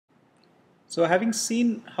So having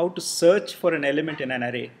seen how to search for an element in an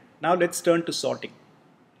array, now let's turn to sorting.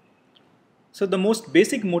 So the most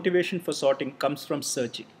basic motivation for sorting comes from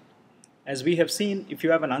searching. As we have seen, if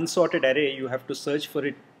you have an unsorted array, you have to search for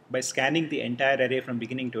it by scanning the entire array from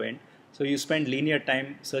beginning to end. So you spend linear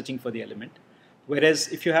time searching for the element. Whereas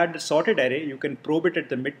if you had a sorted array, you can probe it at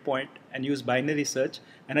the midpoint and use binary search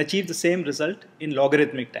and achieve the same result in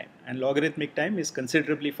logarithmic time. And logarithmic time is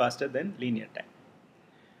considerably faster than linear time.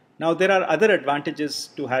 Now there are other advantages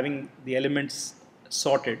to having the elements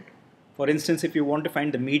sorted. For instance, if you want to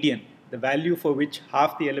find the median, the value for which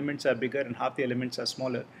half the elements are bigger and half the elements are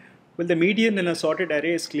smaller, well, the median in a sorted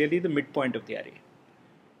array is clearly the midpoint of the array.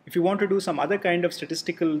 If you want to do some other kind of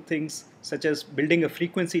statistical things, such as building a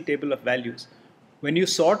frequency table of values, when you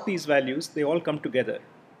sort these values, they all come together,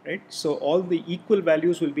 right? So all the equal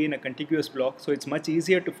values will be in a contiguous block, so it's much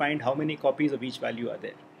easier to find how many copies of each value are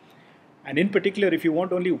there. And in particular, if you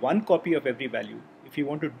want only one copy of every value, if you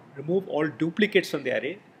want to remove all duplicates from the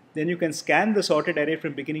array, then you can scan the sorted array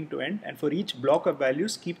from beginning to end, and for each block of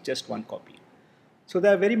values, keep just one copy. So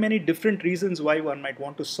there are very many different reasons why one might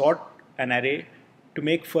want to sort an array to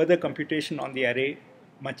make further computation on the array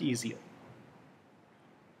much easier.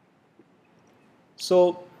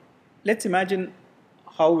 So let's imagine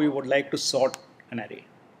how we would like to sort an array.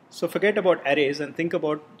 So forget about arrays and think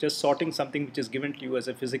about just sorting something which is given to you as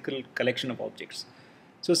a physical collection of objects.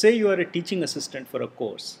 So say you are a teaching assistant for a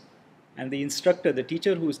course, and the instructor, the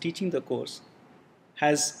teacher who is teaching the course,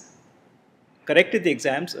 has corrected the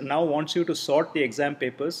exams and now wants you to sort the exam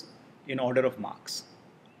papers in order of marks.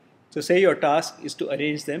 So say your task is to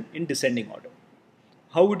arrange them in descending order.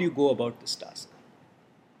 How would you go about this task?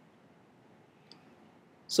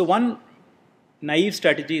 So one naive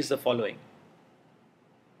strategy is the following.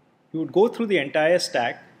 You would go through the entire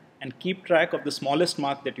stack and keep track of the smallest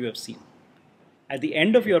mark that you have seen. At the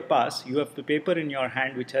end of your pass, you have the paper in your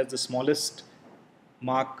hand which has the smallest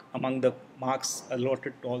mark among the marks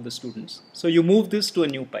allotted to all the students. So you move this to a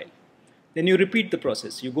new pile. Then you repeat the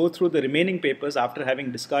process. You go through the remaining papers after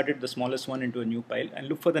having discarded the smallest one into a new pile and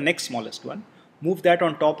look for the next smallest one, move that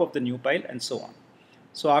on top of the new pile, and so on.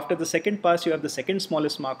 So after the second pass, you have the second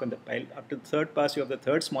smallest mark on the pile. After the third pass, you have the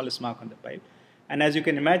third smallest mark on the pile. And as you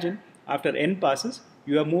can imagine, after n passes,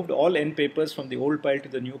 you have moved all n papers from the old pile to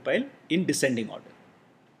the new pile in descending order.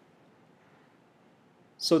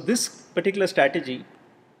 So this particular strategy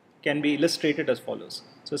can be illustrated as follows.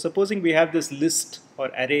 So supposing we have this list or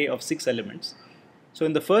array of 6 elements. So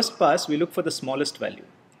in the first pass, we look for the smallest value.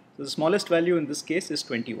 So the smallest value in this case is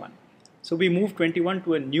 21. So we move 21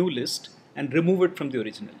 to a new list and remove it from the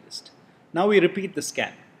original list. Now we repeat the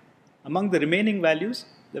scan. Among the remaining values,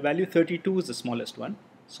 the value 32 is the smallest one.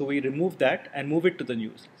 So we remove that and move it to the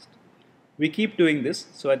new list. We keep doing this.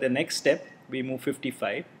 So at the next step, we move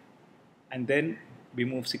 55, and then we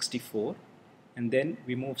move 64, and then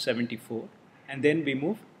we move 74, and then we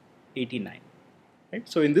move 89. Right?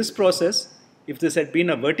 So in this process, if this had been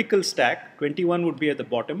a vertical stack, 21 would be at the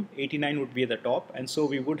bottom, 89 would be at the top, and so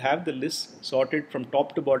we would have the list sorted from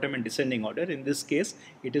top to bottom in descending order. In this case,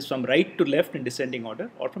 it is from right to left in descending order,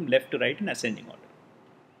 or from left to right in ascending order.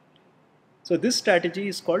 So this strategy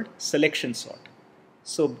is called selection sort.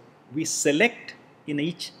 So we select in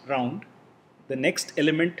each round the next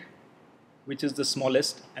element which is the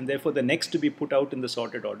smallest, and therefore the next to be put out in the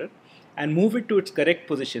sorted order, and move it to its correct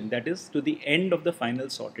position, that is to the end of the final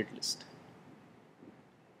sorted list.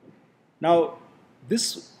 Now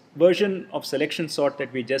this version of selection sort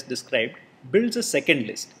that we just described builds a second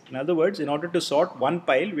list. In other words, in order to sort one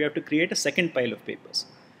pile, we have to create a second pile of papers.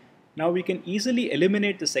 Now we can easily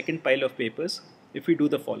eliminate the second pile of papers if we do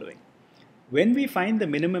the following. When we find the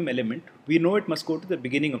minimum element, we know it must go to the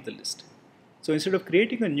beginning of the list. So instead of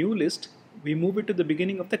creating a new list, we move it to the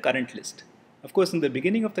beginning of the current list. Of course, in the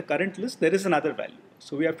beginning of the current list, there is another value.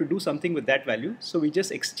 So we have to do something with that value. So we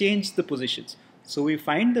just exchange the positions. So we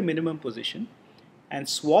find the minimum position and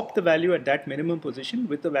swap the value at that minimum position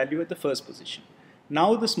with the value at the first position.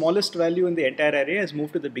 Now the smallest value in the entire array has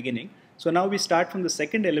moved to the beginning. So now we start from the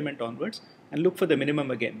second element onwards and look for the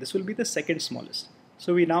minimum again. This will be the second smallest.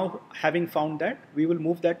 So we now, having found that, we will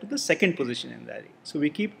move that to the second position in the array. So we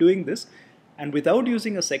keep doing this, and without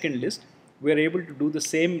using a second list, we are able to do the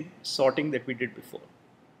same sorting that we did before.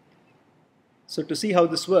 So to see how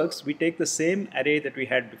this works, we take the same array that we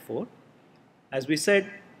had before. As we said,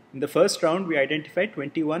 in the first round, we identified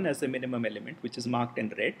 21 as the minimum element, which is marked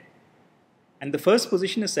in red. And the first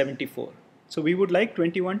position is 74. So we would like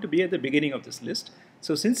 21 to be at the beginning of this list.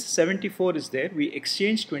 So since 74 is there, we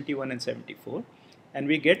exchange 21 and 74, and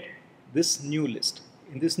we get this new list.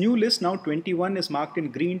 In this new list, now 21 is marked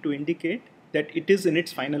in green to indicate that it is in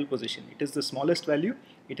its final position. It is the smallest value.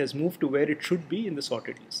 It has moved to where it should be in the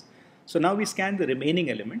sorted list. So now we scan the remaining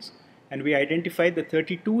elements and we identify that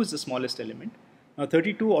 32 is the smallest element. Now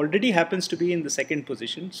 32 already happens to be in the second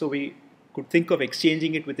position, so we could think of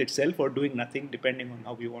exchanging it with itself or doing nothing depending on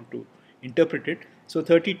how we want to interpret it. So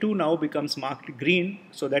 32 now becomes marked green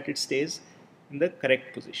so that it stays in the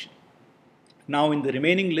correct position. Now in the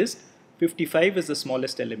remaining list, 55 is the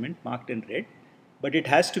smallest element marked in red, but it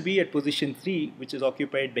has to be at position 3, which is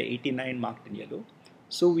occupied by 89 marked in yellow.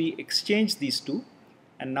 So we exchange these two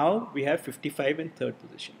and now we have 55 in third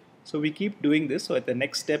position. So we keep doing this. So at the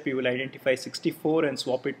next step we will identify 64 and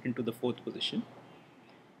swap it into the fourth position.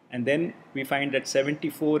 And then we find that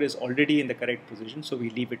 74 is already in the correct position, so we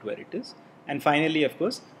leave it where it is. And finally, of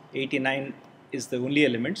course, 89 is the only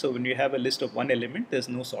element, so when you have a list of one element, there's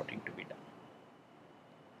no sorting to be done.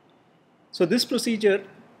 So this procedure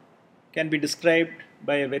can be described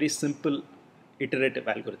by a very simple iterative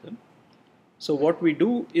algorithm. So what we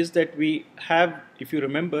do is that we have, if you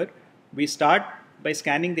remember, we start by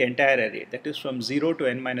scanning the entire array, that is from 0 to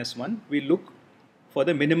n minus 1. We look for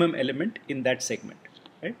the minimum element in that segment.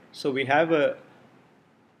 Right? So we have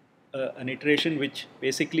an iteration which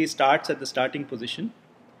basically starts at the starting position,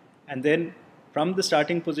 and then from the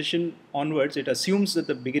starting position onwards it assumes that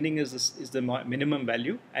the beginning is the minimum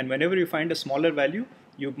value, and whenever you find a smaller value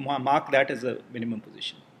you mark that as a minimum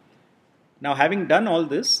position. Now having done all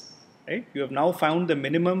this, right, you have now found the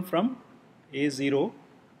minimum from a0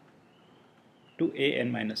 to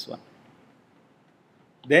an minus 1.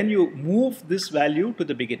 Then you move this value to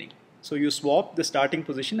the beginning. So you swap the starting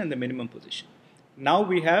position and the minimum position. Now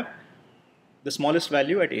we have the smallest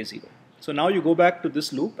value at a0. So now you go back to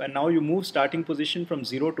this loop and now you move starting position from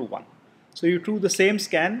 0 to 1. So you do the same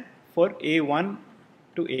scan for a1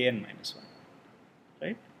 to an minus 1.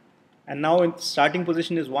 Right? And now starting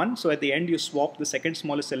position is 1, so at the end you swap the second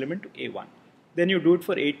smallest element to a1. Then you do it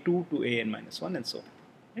for a2 to an minus 1 and so on.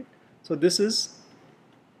 Right? So this is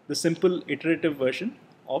the simple iterative version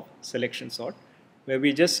of selection sort, where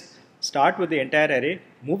we just start with the entire array,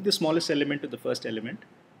 move the smallest element to the first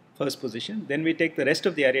position, then we take the rest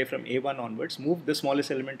of the array from a1 onwards, move the smallest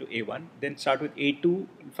element to a1, then start with a2,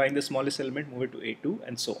 find the smallest element, move it to a2,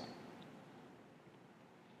 and so on.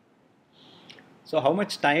 So how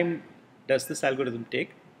much time does this algorithm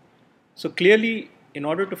take? So clearly, in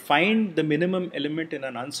order to find the minimum element in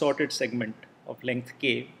an unsorted segment of length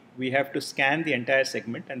k, we have to scan the entire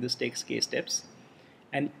segment, and this takes k steps.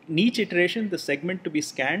 And in each iteration, the segment to be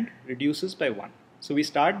scanned reduces by 1. So we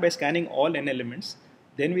start by scanning all n elements,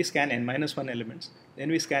 then we scan n minus 1 elements, then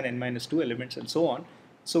we scan n minus 2 elements, and so on.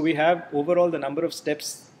 So we have overall the number of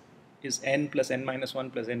steps is n plus n minus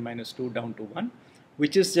 1 plus n minus 2 down to 1,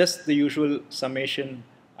 which is just the usual summation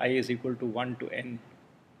I is equal to 1 to n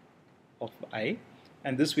of I.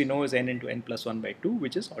 And this we know is n into n plus 1 by 2,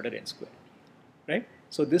 which is order n squared. Right?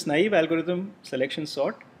 So this naive algorithm selection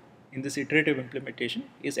sort in this iterative implementation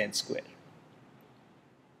is n square.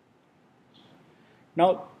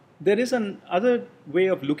 Now there is another way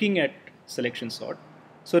of looking at selection sort.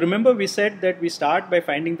 So remember we said that we start by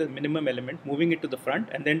finding the minimum element, moving it to the front,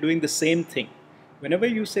 and then doing the same thing. Whenever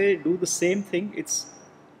you say do the same thing, it's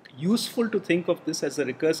useful to think of this as a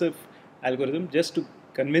recursive algorithm just to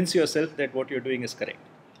convince yourself that what you're doing is correct.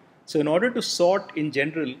 So in order to sort in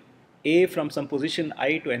general a from some position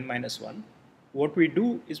I to n minus 1, what we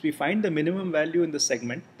do is we find the minimum value in the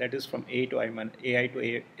segment, that is from ai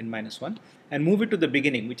to n minus 1, and move it to the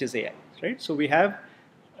beginning, which is ai. Right? So we have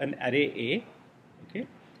an array A, okay,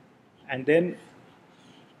 and then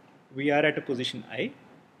we are at a position I,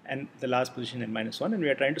 and the last position n minus 1, and we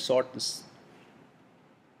are trying to sort this.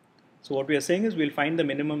 So what we are saying is we'll find the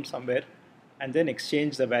minimum somewhere and then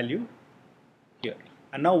exchange the value here.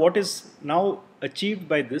 And now what is now achieved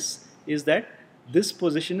by this is that this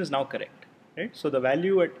position is now correct. Right? So the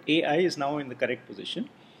value at ai is now in the correct position,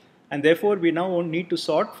 and therefore we now need to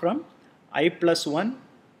sort from I plus 1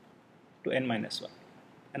 to n minus 1.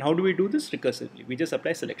 And how do we do this? Recursively. We just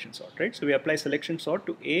apply selection sort. Right? So we apply selection sort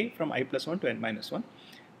to a from I plus 1 to n minus 1,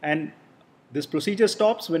 and this procedure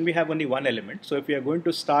stops when we have only one element. So if we are going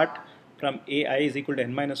to start from ai is equal to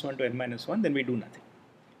n minus 1 to n minus 1, then we do nothing.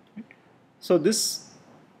 Right? So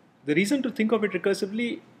the reason to think of it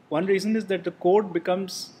recursively, one reason is that the code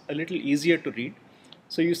becomes a little easier to read.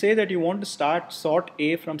 So you say that you want to sort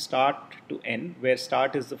a from start to n, where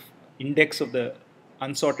start is the index of the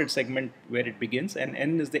unsorted segment where it begins, and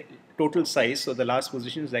n is the total size, so the last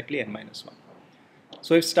position is actually n minus 1.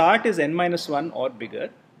 So if start is n minus 1 or bigger,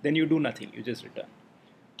 then you do nothing, you just return.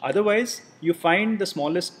 Otherwise, you find the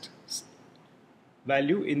smallest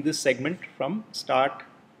value in this segment from start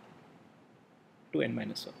to n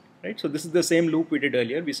minus 1, right? So this is the same loop we did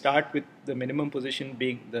earlier. We start with the minimum position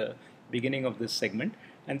being the beginning of this segment,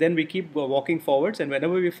 and then we keep walking forwards, and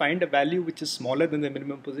whenever we find a value which is smaller than the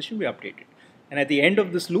minimum position, we update it. And at the end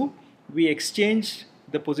of this loop, we exchange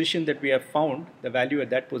the position that we have found, the value at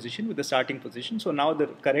that position, with the starting position. So now the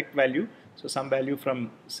correct value, so some value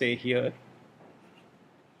from say here,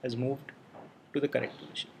 has moved to the correct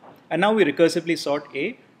position. And now we recursively sort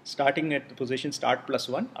A, starting at the position start plus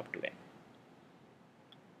 1 up to n.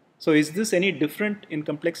 So is this any different in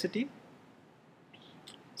complexity?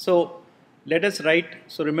 So let us write,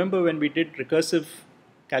 so remember when we did recursive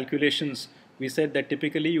calculations, we said that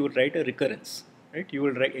typically you would write a recurrence, right? You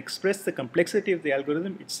will express the complexity of the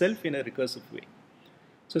algorithm itself in a recursive way.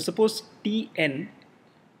 So suppose Tn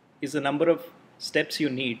is the number of steps you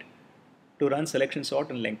need to run selection sort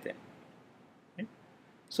in length n. Right?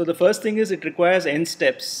 So the first thing is it requires n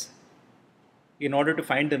steps in order to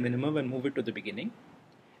find the minimum and move it to the beginning.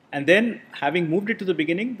 And then having moved it to the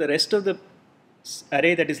beginning, the rest of the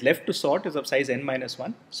array that is left to sort is of size n minus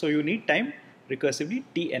 1. So you need time recursively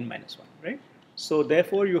Tn minus 1, right? So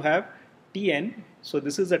therefore you have Tn, so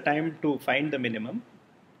this is the time to find the minimum.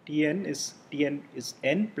 Tn is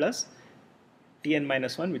n plus Tn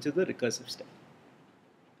minus 1, which is the recursive step.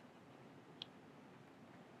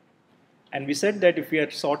 And we said that if we are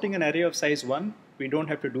sorting an array of size 1, we don't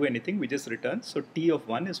have to do anything, we just return. So T of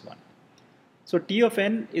 1 is 1. So T of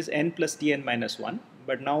n is n plus Tn minus 1.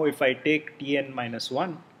 But now if I take Tn minus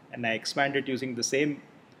 1 and I expand it using the same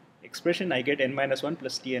expression, I get n minus 1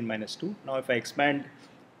 plus Tn minus 2. Now if I expand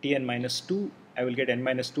Tn minus 2, I will get n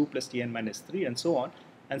minus 2 plus Tn minus 3 and so on.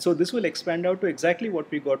 And so this will expand out to exactly what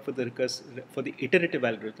we got for the iterative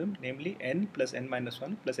algorithm, namely n plus n minus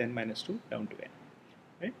 1 plus n minus 2 down to n.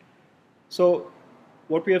 Right? So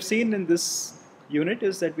what we have seen in this unit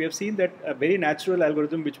is that we have seen that a very natural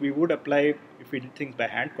algorithm which we would apply if we did things by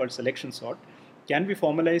hand, called selection sort, can be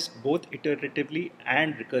formalized both iteratively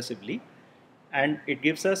and recursively, and it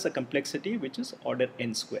gives us a complexity which is order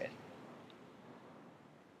n square.